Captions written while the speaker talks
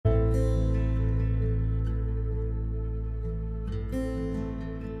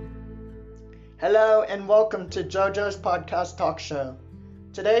Hello and welcome to JoJo's podcast talk show.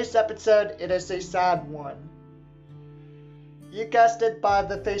 Today's episode, it is a sad one. You guessed it by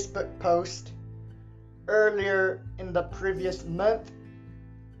the Facebook post earlier in the previous month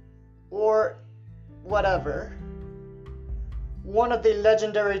or whatever. One of the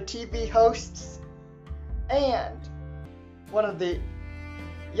legendary TV hosts and one of the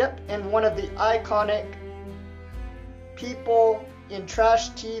iconic people in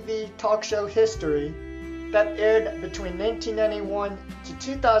trash TV talk show history that aired between 1991 to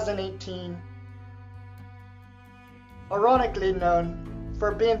 2018, ironically known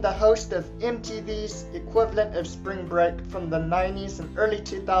for being the host of MTV's equivalent of Spring Break from the 90s and early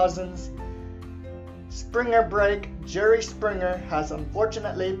 2000s. Springer Break, Jerry Springer has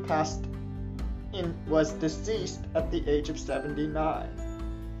unfortunately was deceased at the age of 79.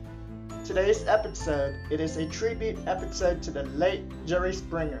 Today's episode, it is a tribute episode to the late Jerry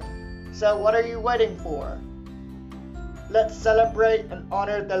Springer. So what are you waiting for? Let's celebrate and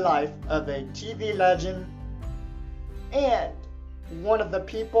honor the life of a TV legend and one of the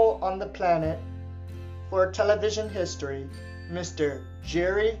people on the planet for television history, Mr.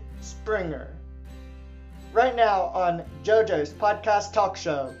 Jerry Springer. Right now on JoJo's podcast talk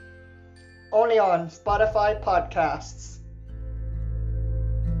show, only on Spotify podcasts.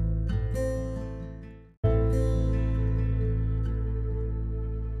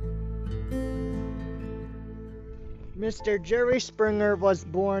 Mr. Jerry Springer was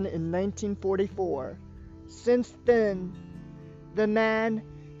born in 1944. Since then, the man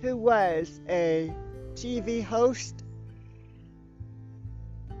who was a TV host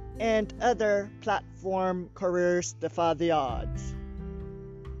and other platform careers defy the odds.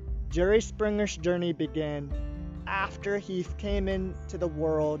 Jerry Springer's journey began after he came into the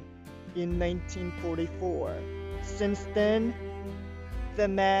world in 1944. Since then, the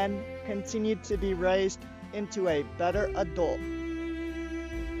man continued to be raised into a better adult.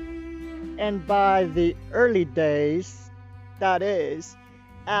 And by the early days, that is,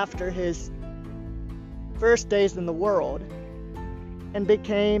 after his first days in the world, and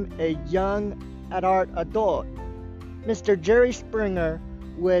became a young adult, Mr. Jerry Springer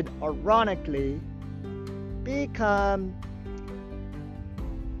would ironically become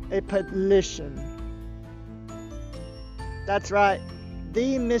a politician. That's right,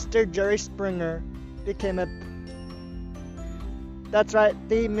 the Mr. Jerry Springer became a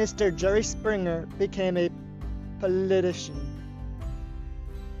politician.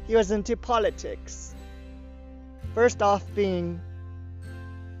 He was into politics. First off, being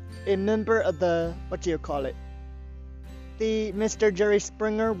a member of the Mr. Jerry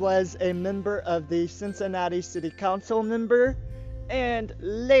Springer was a member of the Cincinnati City Council member, and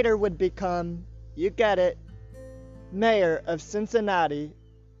later would become, you get it, mayor of Cincinnati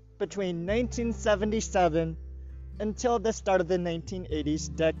between 1977 until the start of the 1980s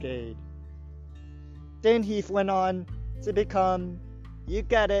decade. Then he went on to become, you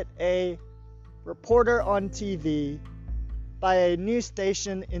get it, a reporter on TV by a news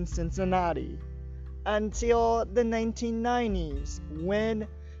station in Cincinnati until the 1990s, when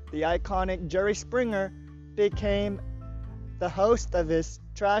the iconic Jerry Springer became the host of his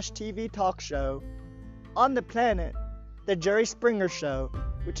trash TV talk show on the planet, The Jerry Springer Show,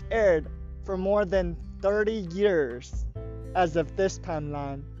 which aired for more than 30 years as of this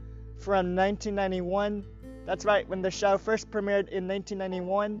timeline, from 1991, that's right, when the show first premiered in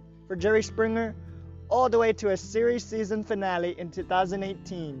 1991 for Jerry Springer, all the way to a series season finale in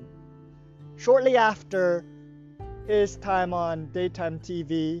 2018. Shortly after his time on daytime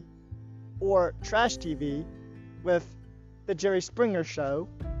TV, or trash TV, with The Jerry Springer Show,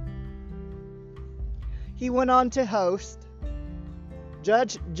 he went on to host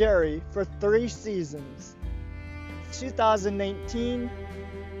Judge Jerry for 3 seasons, 2018,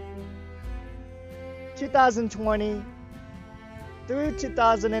 2020, through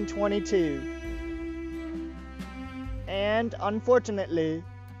 2022. And unfortunately,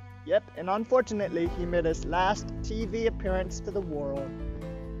 he made his last TV appearance to the world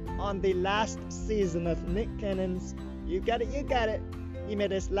on the last season of Nick Cannon's, you get it, he made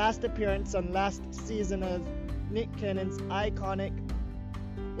his last appearance on last season of Nick Cannon's iconic,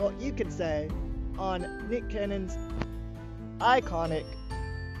 well, you could say, on Nick Cannon's iconic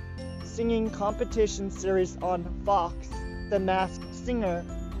singing competition series on Fox, The Masked Singer,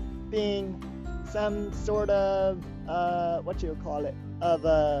 being some sort of, of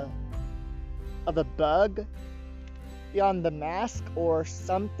a bug beyond the mask or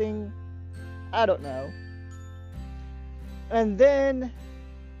something, I don't know. And then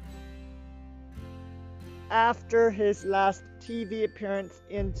after his last TV appearance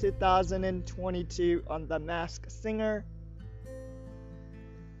in 2022 on The Masked Singer.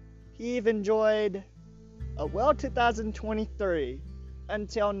 He even enjoyed a well 2023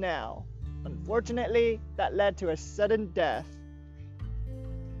 until now. Unfortunately, that led to a sudden death.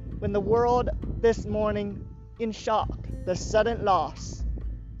 When the world this morning in shock, the sudden loss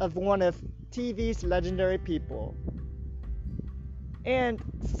of one of TV's legendary people. And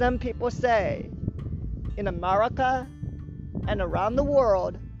some people say, in America and around the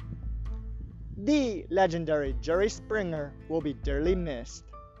world, the legendary Jerry Springer will be dearly missed.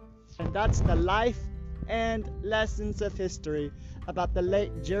 And that's the life and lessons of history about the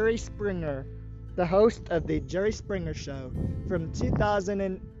late Jerry Springer, the host of the Jerry Springer Show from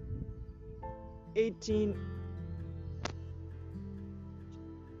 2018.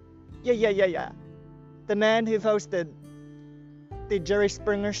 Yeah. The man who hosted the Jerry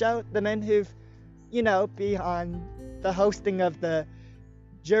Springer Show, the man who, behind the hosting of the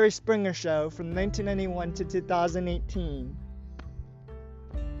Jerry Springer Show from 1991 to 2018.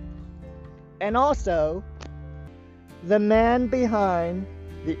 And also, the man behind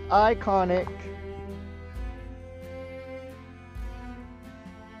the iconic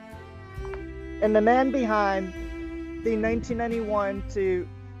the 1991 to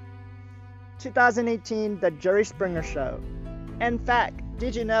 2018 The Jerry Springer Show. In fact,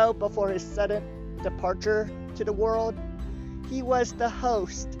 did you know before his sudden departure to the world, he was the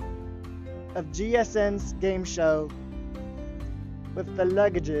host of GSN's game show with the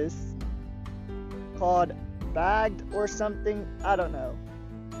luggages called Bagged or something, I don't know.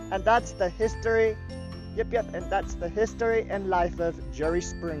 And that's the history, and that's the history and life of Jerry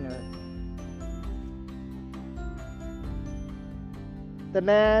Springer. The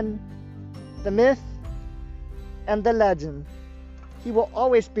man, the myth, and the legend. He will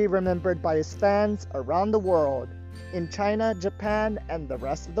always be remembered by his fans around the world, in China, Japan, and the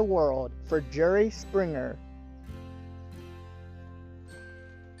rest of the world, for Jerry Springer.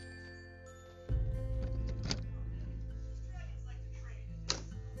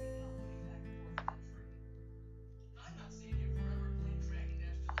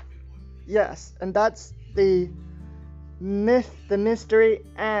 Yes, and that's the myth, the mystery,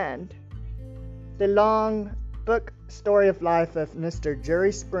 and the long book story of life of Mr.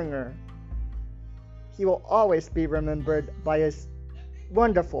 Jerry Springer. He will always be remembered by his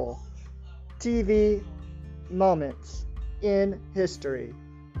wonderful TV moments in history.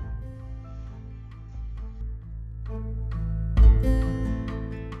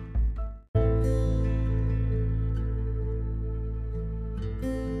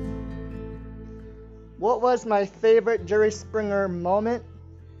 What was my favorite Jerry Springer moment?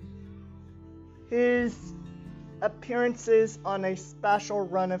 His appearances on a special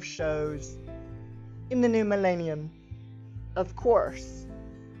run of shows in the new millennium, of course.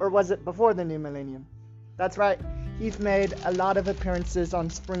 Or was it before the new millennium? That's right, he's made a lot of appearances on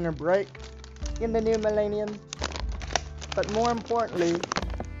Springer Break in the new millennium, but more importantly,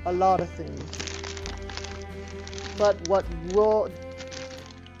 a lot of things. But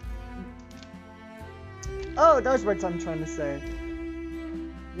those words I'm trying to say.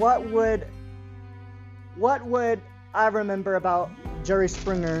 What would I remember about Jerry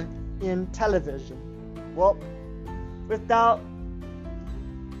Springer in television? Well, without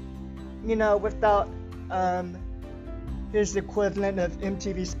his equivalent of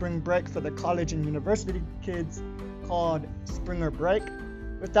MTV Spring Break for the college and university kids called Springer Break,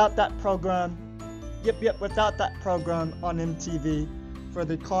 without that program on MTV for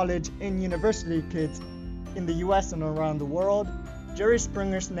the college and university kids in the US and around the world, Jerry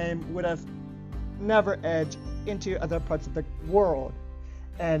Springer's name would have never edged into other parts of the world,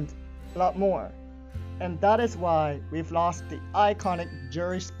 and a lot more. And that is why we've lost the iconic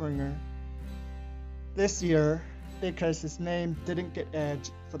Jerry Springer this year, because his name didn't get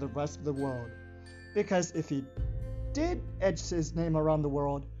edged for the rest of the world. Because if he did edge his name around the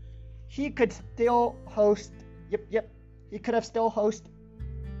world, he could still host, he could have still hosted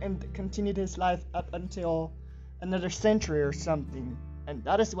and continued his life up until another century or something. And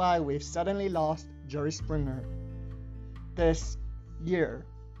that is why we've suddenly lost Jerry Springer this year.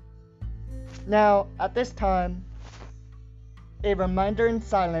 Now, at this time, a reminder in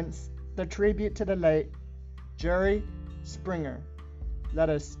silence, the tribute to the late Jerry Springer. Let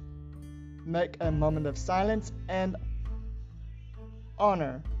us make a moment of silence and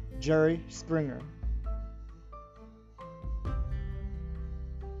honor Jerry Springer.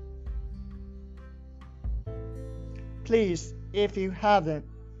 Please, if you haven't,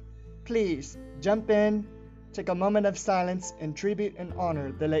 please jump in, take a moment of silence and tribute and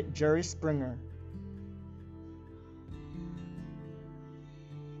honor the late Jerry Springer.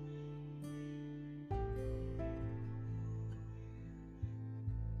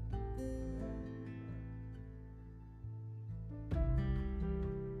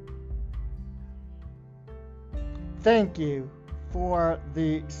 Thank you for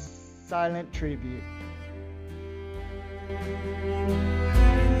the silent tribute.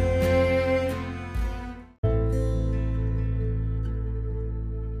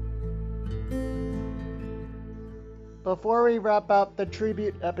 Before we wrap up the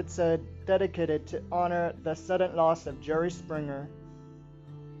tribute episode dedicated to honor the sudden loss of Jerry Springer,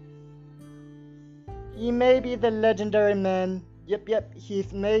 he may be the legendary man, he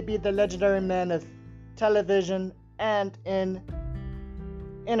may be the legendary man of television and in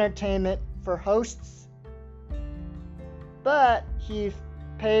entertainment for hosts, but he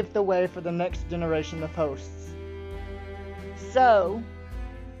paved the way for the next generation of hosts. So,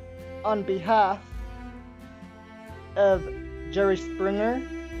 on behalf of Jerry Springer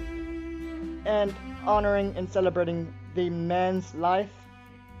and honoring and celebrating the man's life,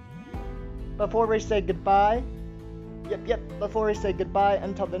 before we say goodbye, before we say goodbye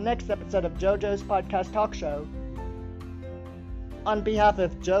until the next episode of JoJo's Podcast Talk Show, on behalf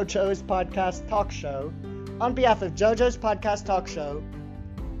of JoJo's Podcast Talk Show, on behalf of JoJo's Podcast Talk Show,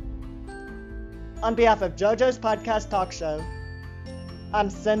 on behalf of JoJo's Podcast Talk Show, I'm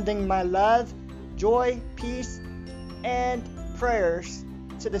sending my love, joy, peace, and prayers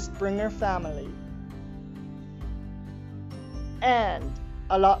to the Springer family. And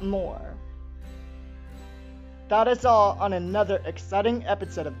a lot more. That is all on another exciting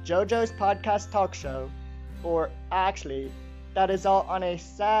episode of JoJo's Podcast Talk Show. Or actually, that is all on a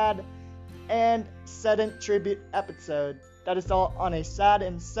sad and sudden tribute episode. That is all on a sad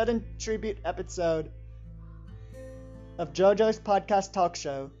and sudden tribute episode of JoJo's Podcast Talk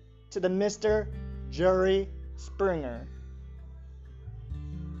Show to the Mr. Jerry Springer.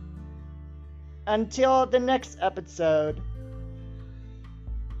 Until the next episode,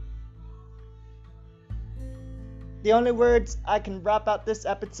 the only words I can wrap out this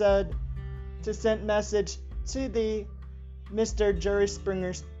episode to send message to the Mr. Jerry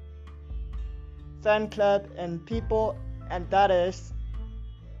Springer's fan club and people, and that is,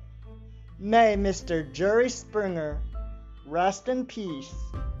 may Mr. Jerry Springer rest in peace.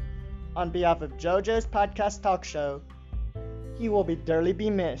 On behalf of JoJo's Podcast Talk Show, he will be dearly be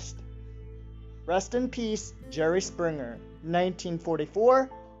missed. Rest in peace, Jerry Springer, 1944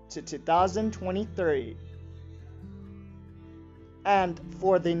 to 2023. And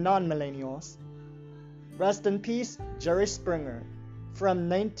for the non-millennials, rest in peace, Jerry Springer, from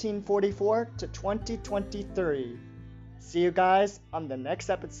 1944 to 2023. See you guys on the next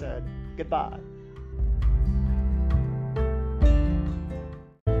episode. Goodbye.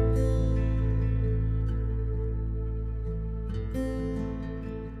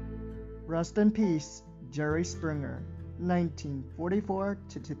 Rest in peace, Jerry Springer, 1944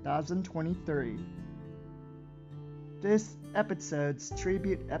 to 2023. This episode's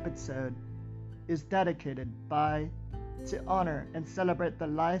tribute episode is dedicated to honor and celebrate the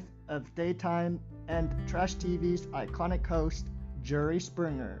life of daytime and trash TV's iconic host, Jerry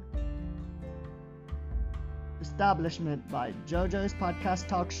Springer. Establishment by JoJo's Podcast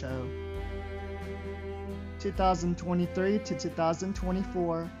Talk Show, 2023 to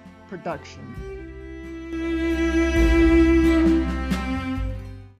 2024 production.